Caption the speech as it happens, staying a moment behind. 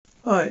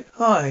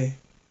Hi.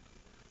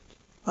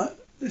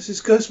 This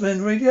is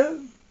Ghostman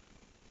Radio,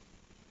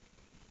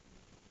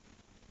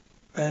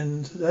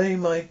 and today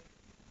my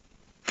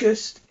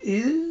guest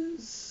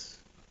is.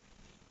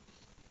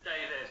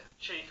 David,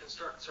 Chief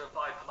Instructor of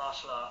Viper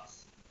Martial Arts.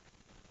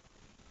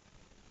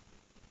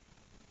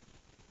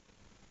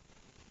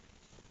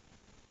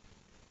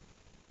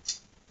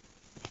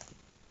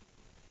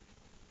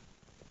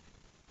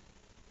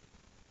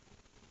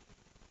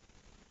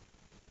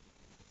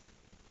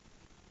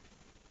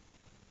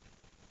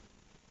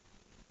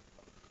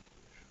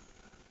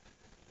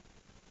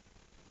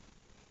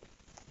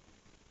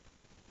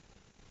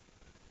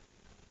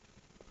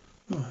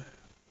 Right.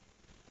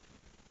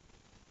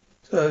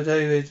 So,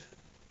 David,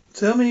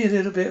 tell me a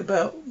little bit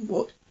about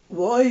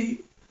why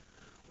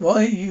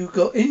you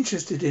got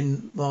interested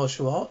in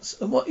martial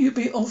arts and what you'd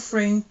be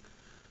offering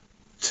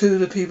to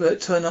the people that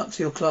turn up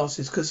to your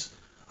classes. Because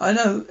I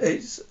know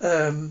it's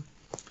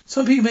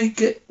some people may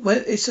get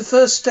when it's the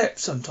first step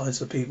sometimes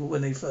for people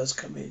when they first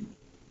come in.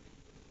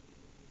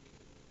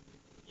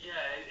 Yeah,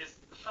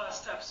 the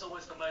first step's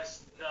always the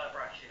most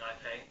nerve-wracking, I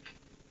think.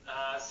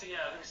 I'm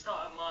going to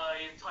start at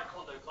my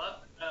Taekwondo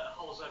club at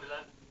Holsworthy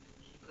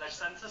Ledge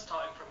Centre,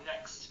 starting from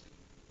next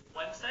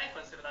Wednesday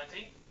the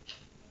 19th.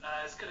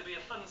 It's going to be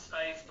a fun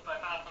space for both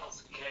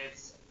adults and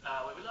kids,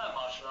 where we learn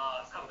martial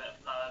arts, have a bit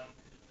of fun.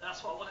 And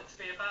that's what I want it to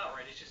be about,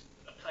 really. It's just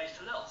a place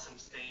to let off some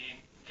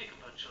steam, kick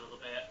and punch a little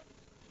bit,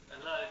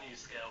 and learn a new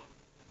skill.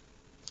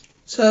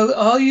 So,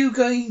 are you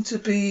going to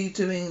be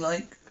doing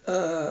like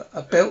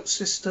a belt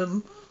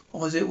system,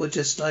 or is it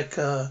just like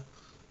a?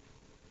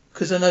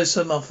 Because I know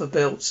some offer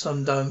belts,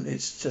 some don't.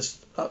 It's just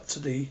up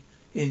to the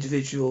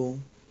individual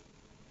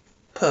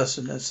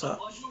person as such.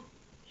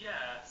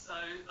 Yeah, so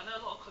I know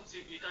a lot of clubs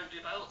you don't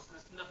do belts, and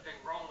there's nothing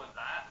wrong with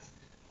that.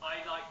 I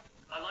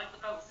like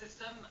the belt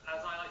system, as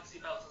I like to see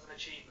belts as an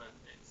achievement.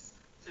 It's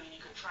something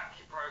you can track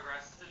your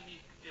progress, something you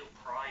can feel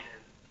pride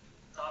in.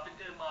 So I've been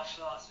doing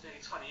martial arts for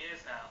nearly 20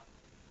 years now,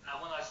 and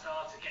when I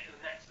started, getting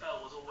the next belt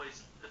was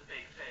always the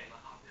big thing.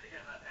 Like, I'm going to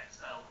get that next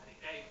belt, and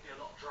it gave me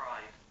a lot of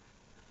drive.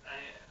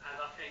 And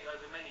I think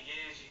over many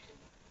years you can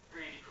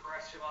really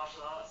progress through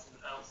martial arts, and the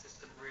belt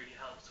system really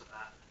helps with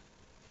that.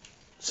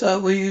 So,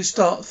 will you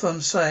start from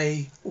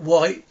say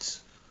white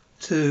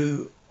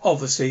to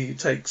obviously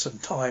take some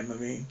time? I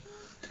mean,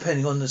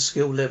 depending on the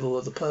skill level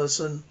of the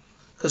person,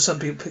 because some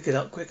people pick it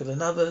up quicker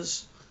than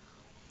others.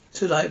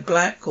 To like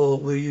black, or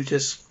will you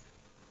just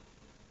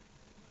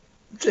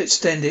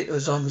extend it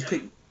as long as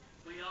people?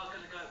 We are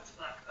going to go to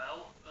black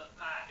belt, but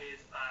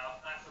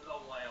that's a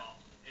long way off.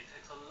 It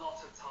takes a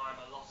lot of time,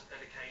 a lot of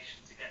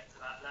dedication to get to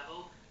that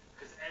level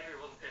because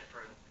everyone's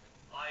different.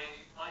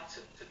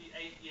 Took me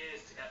 8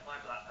 years to get my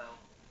black belt.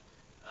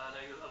 I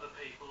know other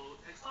people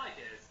it takes 5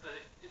 years, but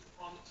it's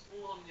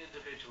all on the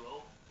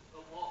individual.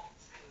 But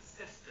what's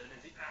consistent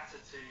is the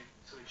attitude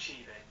to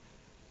achieving.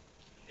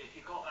 If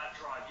you've got that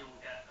drive, you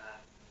will get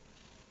there.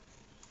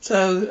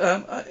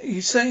 So,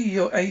 you say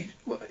your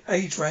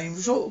age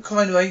range. What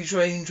kind of age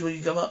range will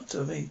you come up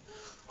to? I mean,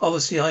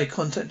 obviously, I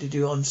contacted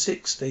you. I'm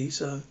 60,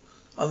 so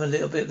I'm a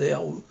little bit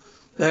the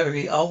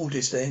very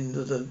oldest end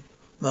of the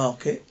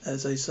market,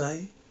 as they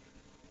say.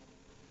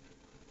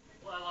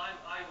 Well,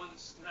 I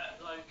once met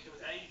a bloke who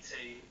was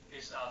 80 who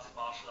started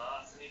martial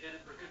arts and he did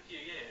it for a good few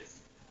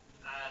years.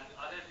 And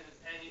I don't think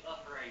there's any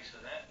upper age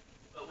limit.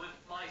 But with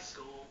my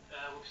school,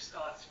 we've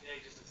started from the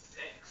ages of 6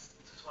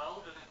 to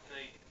 12 in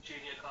the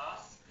junior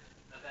class.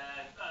 And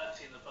then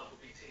 13 and above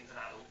will be teens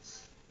and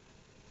adults.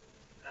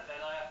 And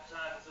then I have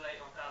plans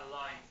later on down the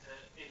line to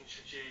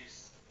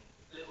introduce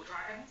little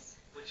dragons,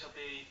 which will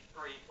be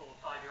 3, 4,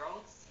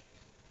 5-year-olds.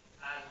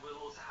 And we'll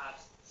also have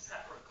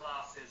separate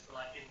classes for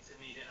like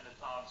intermediate and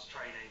advanced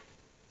training.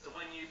 So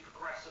when you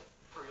progress up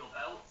through your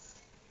belts,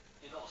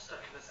 you're not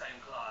stuck in the same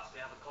class.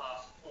 We have a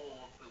class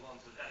for the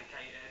ones who are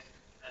dedicated,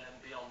 and then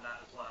beyond that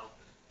as well.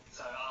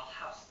 So I'll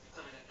have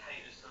something that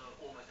caters to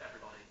almost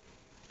everybody.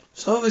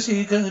 So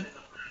obviously you're That's going to, been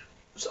the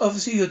plan. so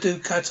obviously you'll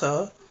do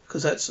kata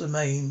because that's the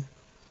main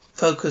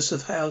focus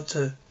of how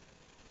to.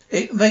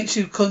 It makes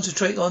you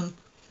concentrate on.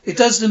 It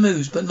does the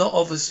moves, but not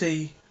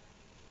obviously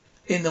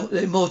in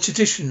the more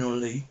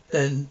traditionally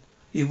than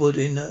you would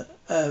in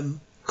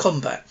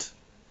combat.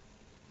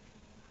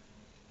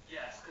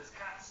 Yes, because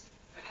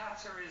a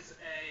kata is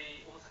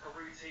almost like a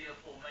routine of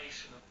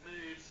formation of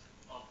moves,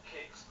 of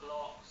kicks,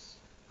 blocks,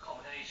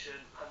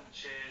 combinations,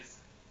 punches,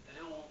 and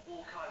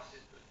all kinds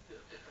of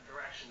different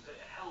directions.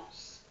 It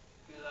helps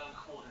you learn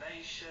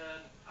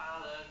coordination,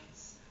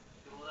 balance.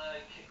 You'll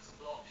learn kicks and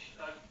blocks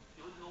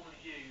you wouldn't normally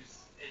use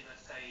in,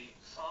 let's say,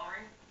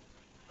 sparring,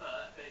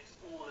 but it's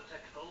all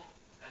applicable.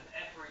 And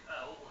every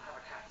belt will have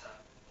a kata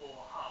or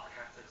half a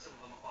kata. Some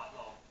of them are quite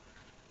long.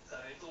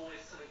 So it's always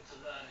something to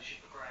learn as you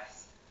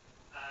progress.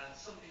 And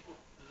some people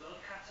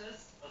love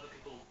katas, other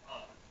people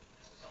aren't.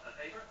 It's not their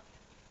favourite.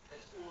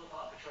 It's all a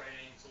part of the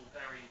training. It's all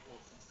very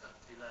important stuff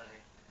to be learning.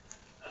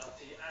 And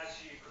obviously,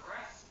 as you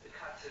progress, the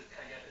katas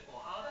can get a bit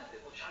more harder, a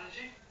bit more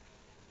challenging.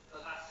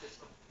 But that's just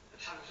the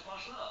challenge of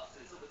martial arts.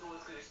 There's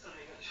always going to be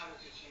something that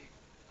challenges you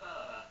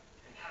further.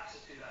 And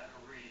katas do that in a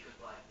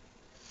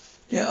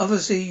Yeah,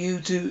 obviously you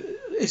do.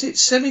 Is it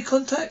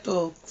semi-contact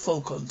or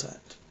full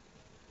contact?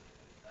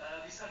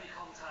 The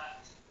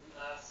semi-contact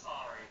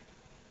sparring.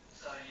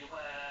 So you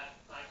wear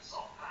like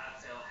soft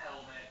pads,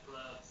 helmet,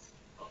 gloves,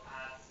 foot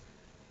pads,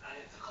 and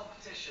it's a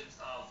competition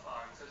style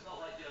sparring. So it's not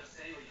like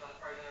UFC where you've got to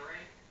throw in a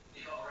ring.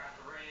 You've got a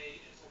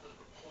referee. It's all the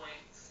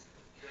points.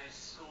 You can only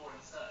score in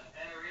certain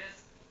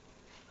areas.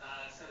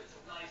 So it's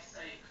a nice,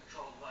 safe,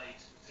 controlled way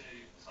to do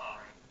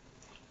sparring.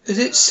 Is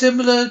it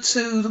similar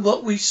to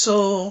what we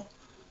saw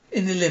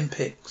in the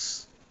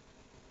Olympics?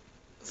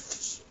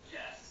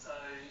 Yes. So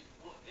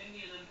in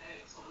the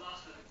Olympics, or the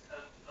last Olympics,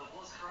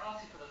 was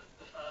karate for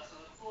the first,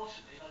 and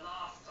unfortunately the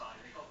last time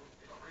they got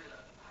rid of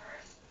it in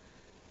Paris.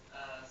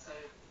 So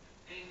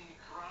in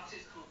karate,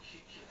 it's called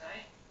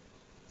Kyutai.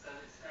 So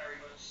it's very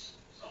much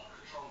soft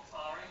controlled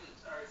sparring.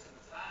 It's very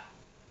similar to that.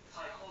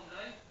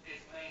 Taekwondo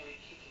is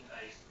mainly kicking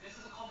based. This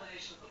is a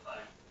combination of the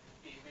both.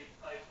 You can be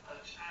both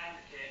punch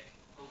and kick,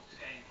 in order to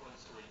gain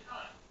points to win your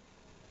time.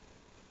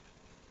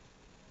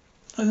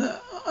 And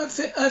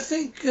I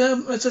think,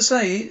 as I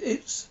say,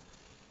 it's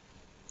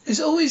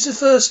always the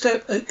first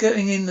step at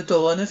getting in the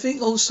door, and I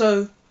think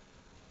also,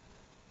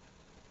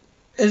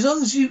 as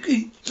long as you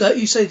can, like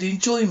you say, the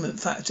enjoyment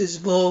factor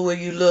is more where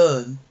you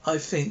learn. I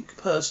think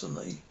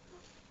personally,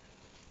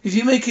 if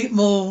you make it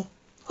more,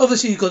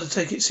 obviously you've got to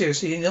take it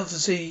seriously, and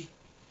obviously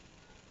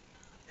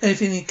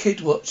anything in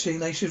kid watching,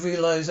 they should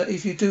realise that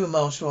if you do a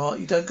martial art,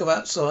 you don't go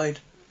outside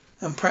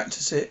and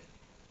practice it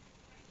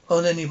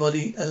on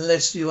anybody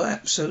unless you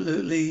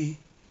absolutely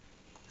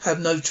have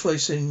no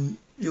choice and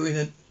you're in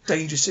a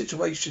dangerous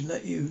situation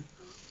that you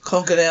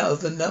can't get out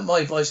of. And that my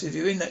advice, if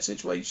you're in that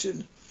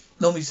situation,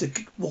 normally is to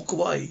walk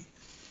away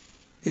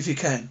if you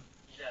can.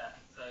 Yeah,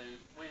 so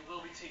we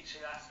will be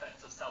teaching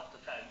aspects of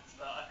self-defense,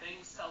 but I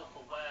think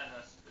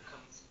self-awareness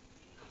comes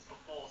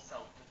before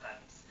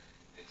self-defense.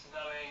 It's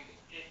knowing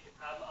if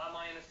am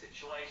I in a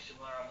situation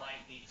where I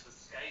might need to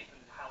escape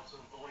and how to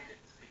avoid it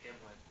to begin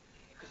with.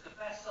 Because the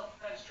best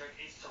self-defense trick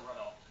is to run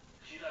off.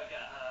 Because you don't get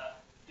hurt,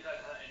 you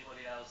don't hurt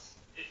anybody else,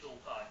 it's all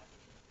fine.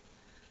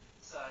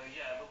 So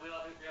yeah, but we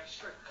have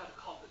strict kind of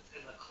conduct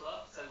in the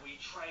club. So we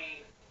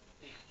train.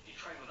 You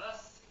train with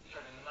us. You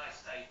train in a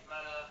nice, safe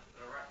manner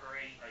with a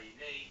referee,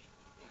 AED,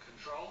 in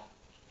control.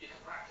 You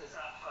can practice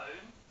at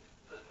home,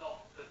 but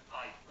not with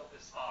fight, not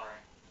with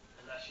sparring,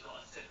 unless you've got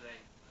a sibling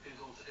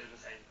who's also doing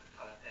the same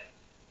kind of thing.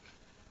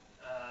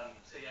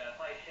 So yeah, if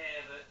I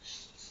hear that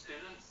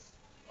students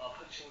are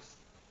punching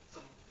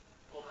some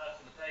poor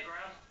person in the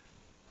playground,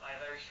 I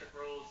have very strict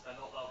rules. They're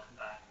not welcome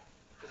back,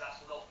 because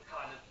that's not the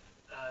kind of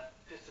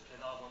discipline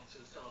I want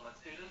to instill on my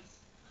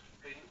students.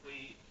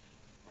 We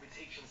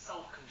teach them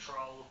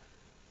self-control,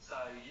 so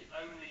you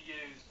only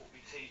use what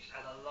we teach,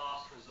 and a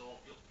last resort,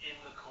 you're in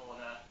the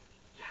corner,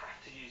 you have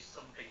to use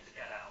something to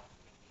get out.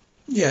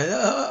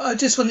 Yeah, I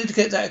just wanted to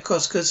get that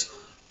across because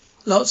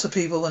lots of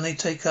people, when they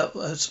take up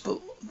a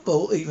sport,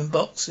 even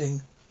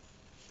boxing,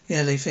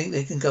 they think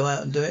they can go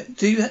out and do it.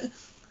 Do you?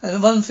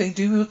 And one thing,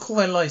 do you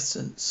require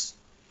license?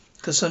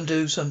 Because some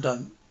do, some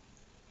don't.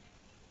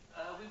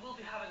 We will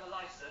be having a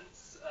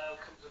license.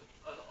 Comes with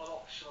an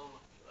optional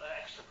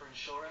extra for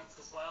insurance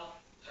as well,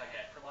 which I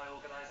get from my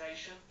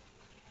organisation.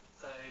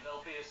 So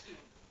there'll be a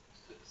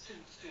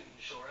student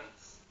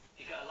insurance.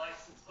 You get a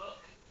license book,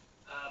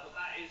 but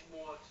that is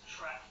more to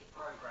track your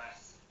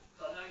progress.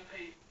 So I know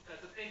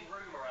there's a big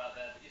rumour out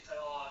there that you say,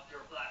 if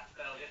you're a black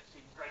belt, you have to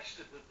be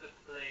registered with the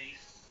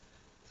police,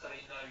 so they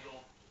know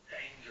you're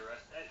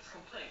dangerous. It's a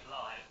complete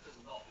lie. It does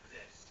not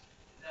exist.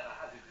 It never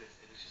has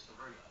existed. It's just a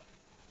rumour.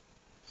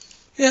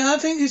 Yeah,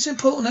 I think it's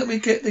important that we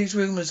get these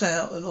rumours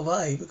out and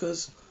away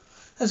because,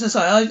 as I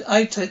say,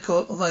 I take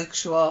up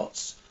martial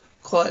arts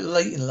quite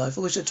late in life.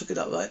 I wish I took it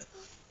up like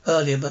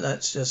earlier, but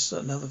that's just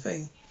another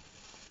thing.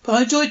 But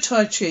I enjoyed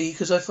Tai Chi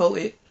because I thought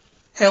it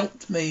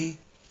helped me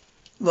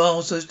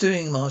whilst I was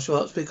doing martial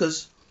arts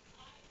because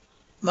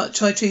Tai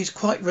Chi is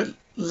quite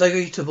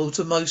relatable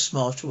to most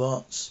martial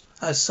arts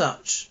as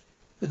such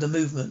with the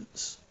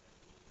movements.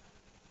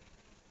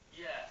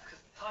 Yeah, because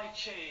Tai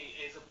Chi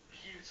is a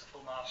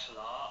beautiful martial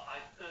art.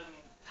 I've done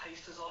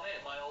tasters of it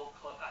in my old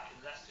club back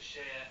in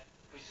Leicestershire.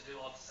 We used to do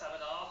odd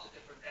seminars with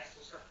different guest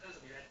instructors,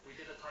 and we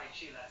did a Tai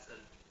Chi lesson.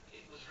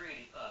 It was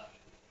really fun.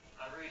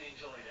 I really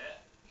enjoyed it.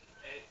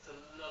 It's a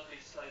lovely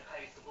slow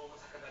pace of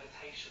almost like a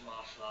meditation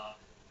martial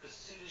art. As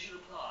soon as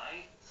you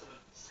apply some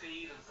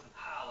speed and some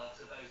power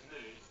to those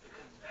moves, it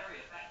becomes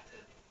very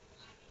effective.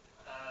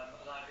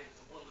 And I think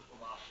it's a wonderful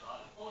martial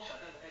art. Unfortunately,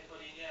 I don't think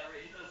anybody in the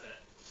area who does it.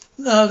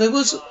 No, there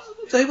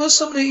was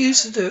somebody who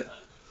used to do it.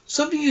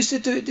 Somebody used to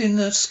do it in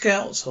the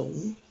Scouts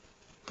Hall,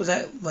 but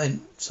that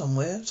went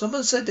somewhere.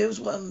 Someone said there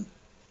was one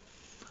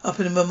up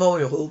in the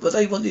Memorial Hall, but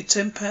they wanted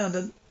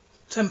 £10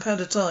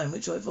 a time,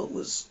 which I thought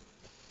was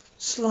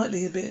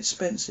slightly a bit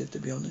expensive, to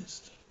be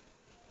honest.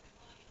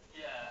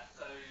 Yeah,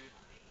 so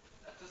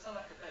it does sound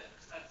like a bit of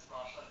expensive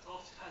martial art. It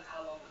also depends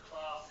how long the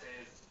class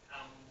is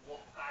and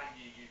what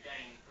value you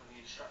gain from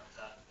the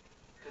instructor.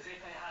 Because if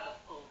they had a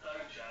full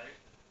dojo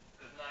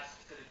with nice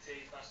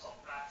facilities, nice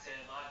soft batting,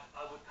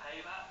 I would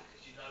pay that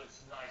because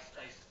it's a nice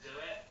place to do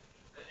it.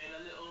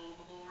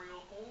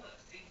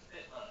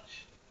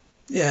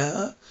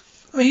 Yeah.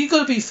 I mean, you've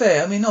got to be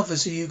fair. I mean,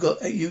 obviously,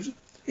 you.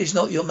 It's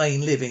not your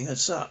main living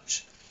as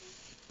such.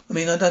 I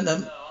mean, I don't know.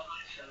 No, I'm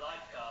actually a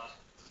lifeguard.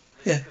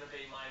 This is Yeah. going to be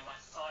my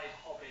side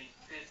hobby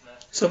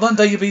business So one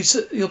day because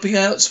you'll be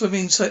out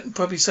swimming,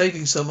 probably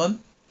saving someone.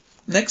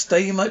 Next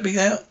day you might be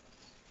out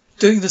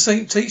doing the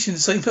same, teaching the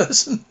same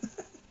person.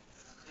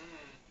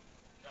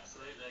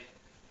 absolutely.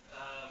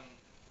 Um,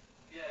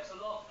 yeah, it's a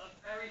lot.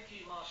 Very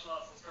few martial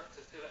arts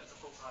instructors do it as a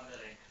full-time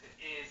living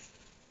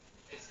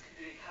because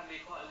it can be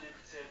quite a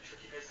lucrative,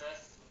 tricky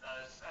business,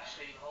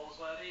 especially in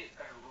Holsworthy. It's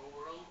very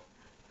rural.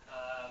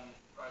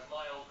 Whereas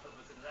my old club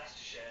was in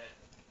Leicestershire,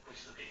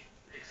 which is a big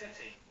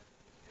city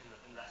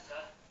in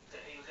Leicester, so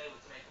he was able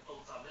to make a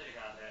full-time living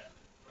out of it.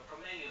 But for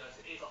many of us,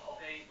 it is a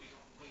hobby.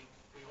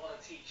 We want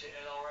to teach it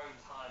in our own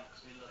time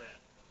because we love it.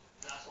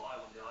 And that's what I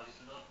want to do. I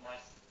love my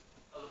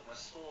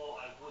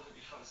sport. I wouldn't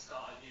be trying to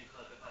start a new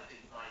club if I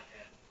didn't like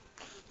it.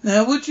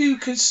 Now, would you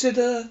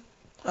consider?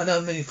 I know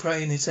I'm only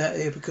throwing this out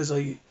here because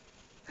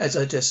as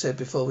I just said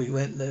before we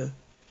went there,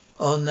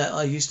 on that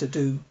I used to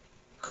do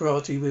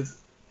karate with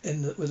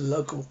the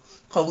local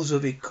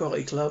Holsworthy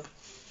Karate Club.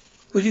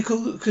 Would you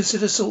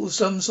consider some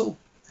sort of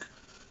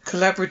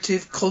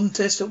collaborative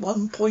contest at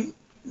one point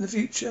in the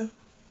future?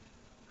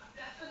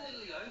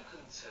 Definitely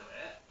open to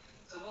it.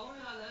 So one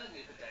thing I learned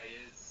the other day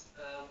is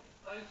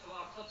both of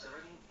our clubs are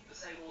in the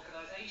same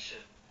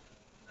organisation.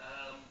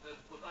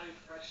 We're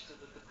both registered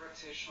with the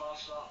British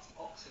Martial Arts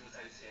Boxing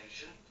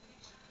Association.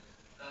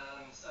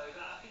 So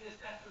that, I think there's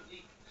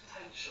definitely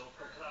potential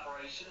for a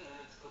collaboration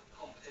and an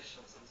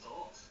competition of some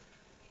sort.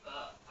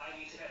 But I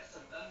need to get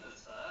some members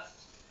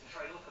first and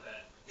train up a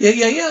bit.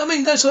 Yeah. I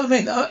mean, that's what I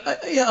mean.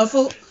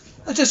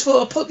 I just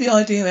thought I'd put the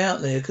idea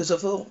out there because I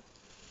thought,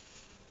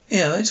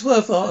 it's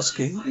worth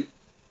asking. I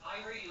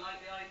really like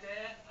the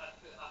idea. I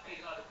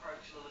figured I'd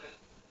approach a little bit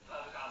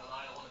further down the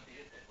line. I want to be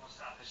a bit more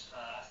established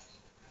first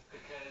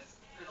because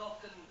there's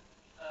often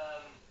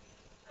a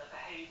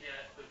behaviour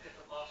with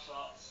different martial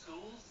arts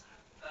schools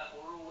that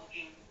we're all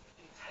in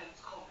intense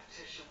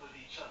competition with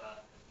each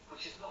other,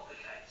 which is not the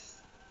case.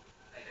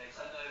 Okay,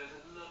 so I know there's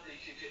a lovely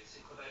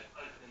jiu-jitsu club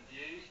open in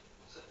View,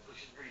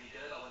 which is really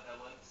good. I went there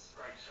once,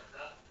 great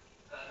instructor.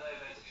 I know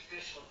there's a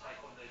traditional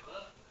taekwondo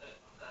club at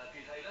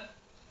Butehaven.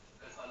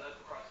 There's my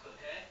local karate club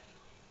here.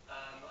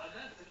 I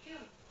know there's a few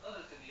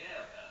others in the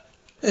area.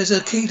 There's a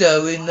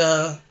Kido in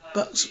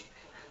Bucks. We can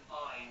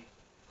combine,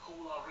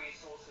 pool our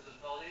resources and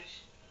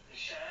knowledge and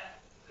share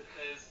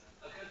because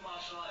a good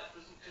martial artist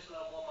doesn't just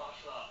learn one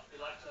martial art, they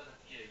like to learn a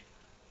few.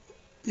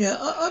 Yeah,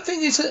 I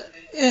think it's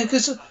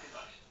because I think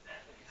I should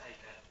definitely take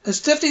it.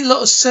 there's definitely a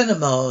lot of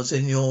cinemas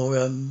in your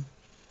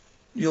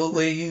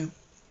where you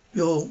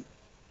your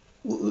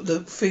the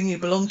thing you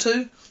belong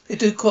to. They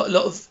do quite a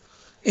lot of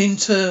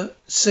inter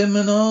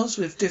seminars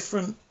with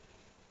different.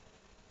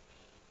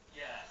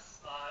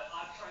 Yes,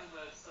 I've trained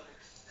with some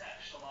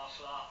exceptional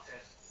martial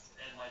artists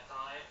in my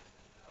time.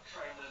 I've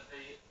trained with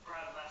the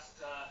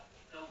Grandmaster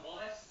Bill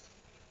Wallace.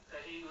 So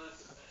he's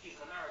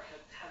an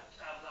American 10th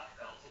Dan black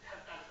belt. So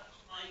 10th Dan is the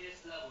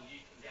highest level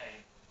you can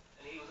gain.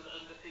 And he was an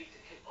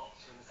undefeated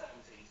kickboxer in the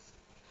 70s.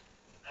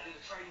 I did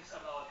a training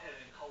seminar with him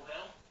in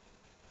Colville.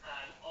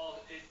 And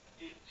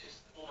it just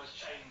almost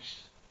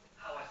changed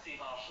how I see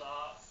martial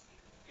arts.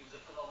 He was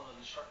a phenomenal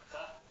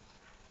instructor.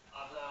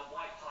 I've learned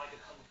White Tiger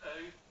Kung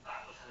Fu.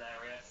 That was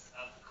hilarious.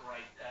 That was a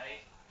great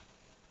day.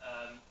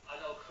 I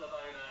know a club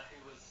owner who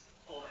was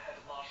former head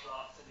of martial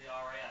arts in the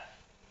RAF,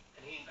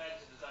 and he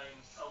invented his own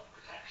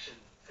self-protection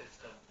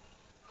system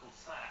called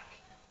SMAC,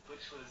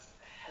 which was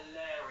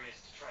hilarious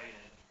to train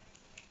in.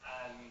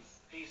 And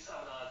these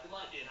seminars, they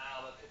might be an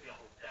hour, could be a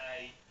whole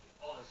day,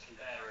 honestly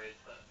varies,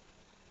 but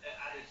it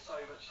added so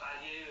much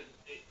value and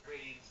it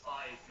really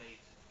inspires me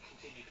to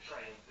continue the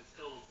training. There's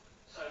still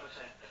so much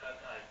I don't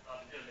know.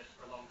 I've been doing this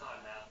for a long time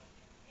now.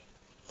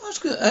 That's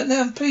good.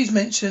 Now, please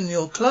mention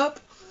your club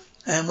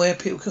and where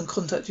people can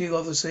contact you,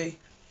 obviously,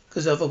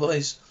 because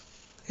otherwise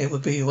it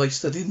would be a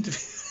wasted interview.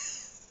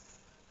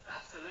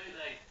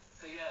 Absolutely.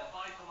 So yeah,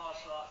 Viper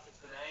Martial Arts is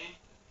the name.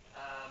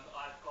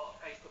 I've got a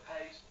Facebook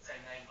page,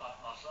 same name, Viper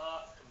Martial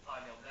Arts. You can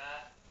find me on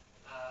there.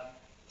 Um,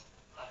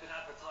 I've been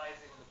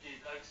advertising on the View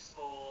notice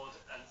board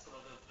and some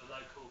of the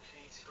local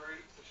community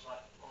groups, which are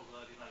like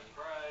Holsworthy Mown and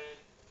Grown,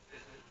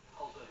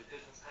 Holsworthy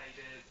business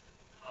pages.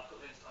 I've put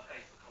links to my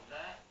Facebook on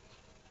there.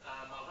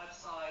 My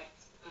website,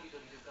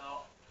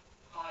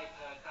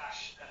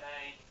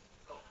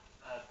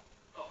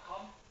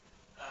 www.viper-ma.com.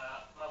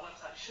 My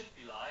website should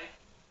be live.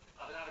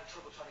 I've been having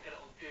trouble trying to get it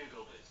on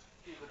Google, but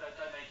Google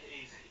don't make it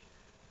easy.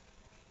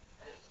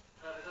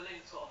 There's a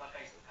link to it on my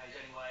Facebook page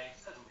anyway,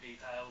 says all the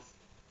details.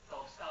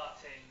 So I'm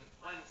starting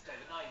Wednesday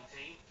the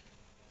 19th.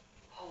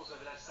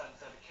 Holsworthy Leisure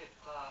Centre, the kids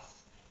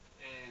class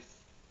is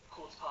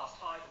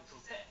 5:15 until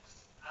 6.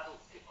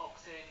 Adults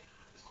kickboxing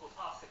is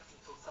 6:15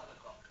 until 7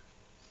 o'clock.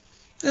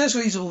 That's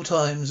reasonable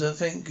times, I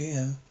think.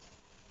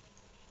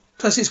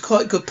 Plus, it's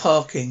quite good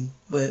parking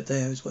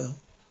there as well.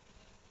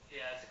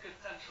 Yeah, it's a good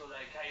central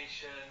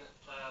location.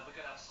 We're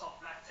going to have soft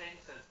matting,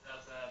 so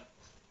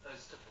there's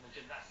stuff from the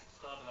gymnastics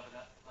club, and I'm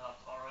going to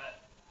borrow it.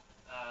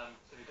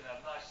 So we're going to have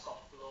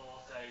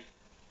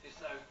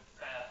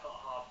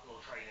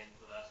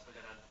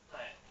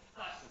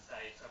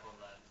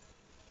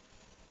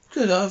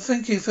Good.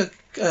 Thank you for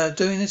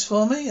doing this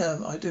for me.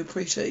 I do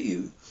appreciate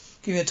you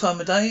giving me time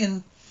of day,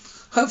 and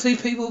hopefully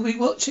people will be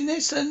watching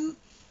this and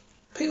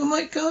people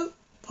might go.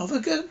 Have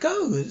a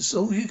go. It's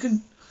all you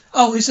can.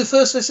 Oh, is the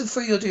first lesson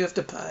free or do you have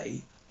to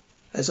pay?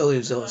 That's all he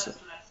was also. The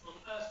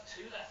first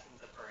 2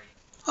 lessons are free.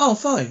 Oh,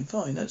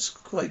 fine. That's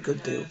quite a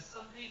good deal. Because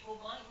some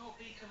people might not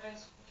be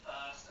convinced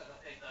first, and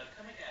I think, no,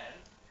 come again,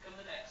 come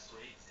the next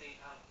week, see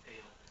how you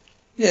feel.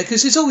 Yeah,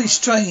 because it's always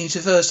strange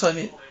the first time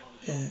you.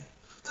 Yeah.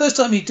 First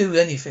time you do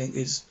anything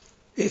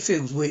it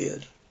feels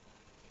weird.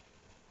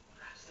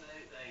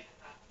 Absolutely.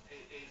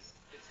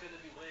 It's going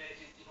to be weird.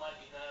 You might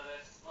be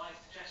nervous. My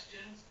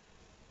suggestions,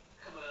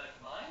 come with an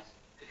open mind,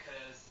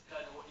 because you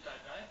don't know what you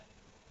don't know.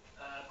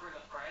 Bring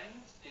a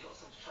friend. You've got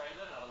some to train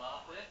with and have a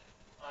laugh with.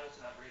 I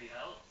also think that really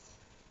helps.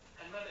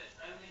 And remember, it's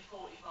only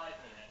 45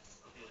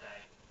 minutes of your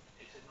day.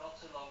 It is not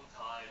a long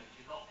time.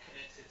 You're not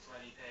committed to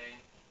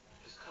anything.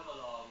 Just come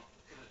along,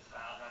 see what it's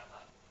about, and have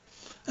fun.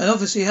 And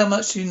obviously, how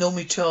much do you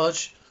normally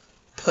charge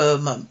per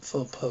month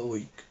or per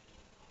week?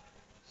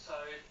 So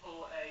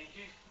for a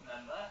youth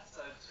member,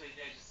 so between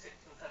the ages 6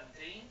 and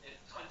 17,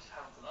 it's £20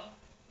 a month.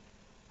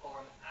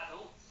 For an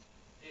adult,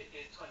 it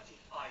is £25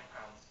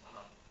 a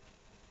month.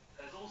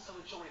 There's also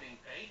a joining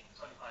fee,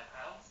 £25,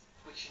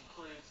 which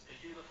includes a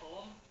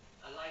uniform,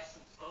 a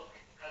licence book,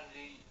 and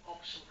the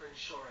option for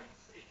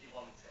insurance if you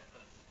want it.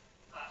 But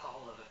that's a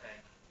whole other thing.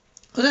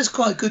 Well, that's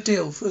quite a good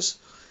deal for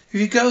us. If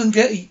you go and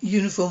get a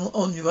uniform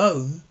on your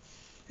own,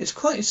 it's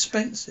quite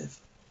expensive.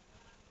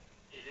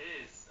 It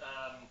is.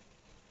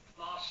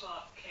 Martial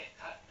arts kit,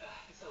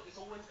 it's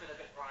always been a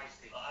bit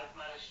pricey, but I've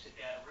managed to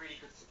get a really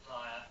good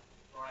supplier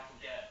where I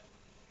can get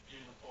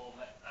uniform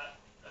at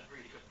a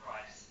really good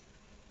price.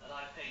 And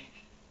I think,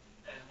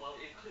 well,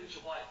 it includes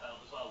your white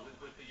belt as well with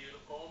the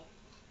uniform.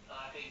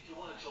 And I think if you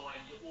want to join,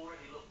 you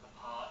already look the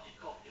part, you've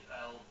got your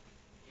belt,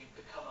 you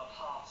become a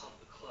part of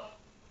the club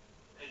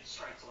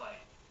straight away,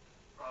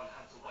 rather than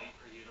having to wait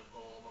for a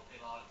uniform or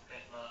feel like it's a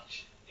bit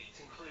much. It's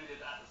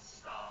included at the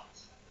start.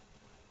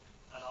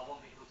 And I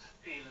want people to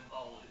feel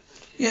involved.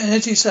 Yeah, and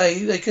as you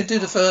say, they can do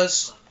the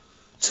first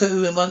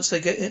 2, and once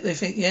they get it, they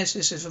think, yes,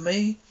 this is for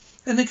me,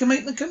 and they can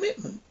make the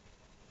commitment.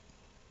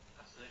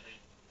 Absolutely.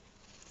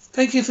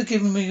 Thank you for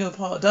giving me your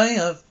part of the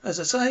day. As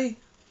I say,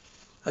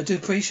 I do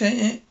appreciate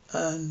it,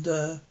 and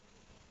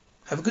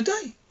have a good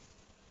day.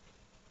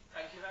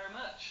 Thank you very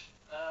much.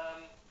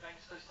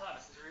 Thanks for your time.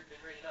 This has been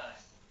really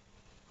nice.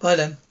 Bye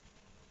then.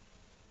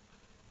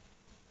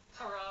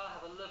 Ta-ra.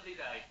 Have a lovely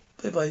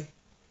day. Bye.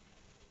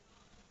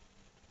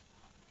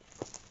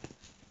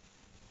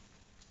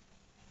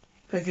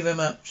 Thank you very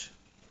much.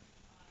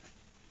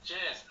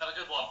 Cheers. Have a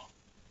good one.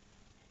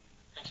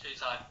 Thank you for your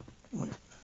time.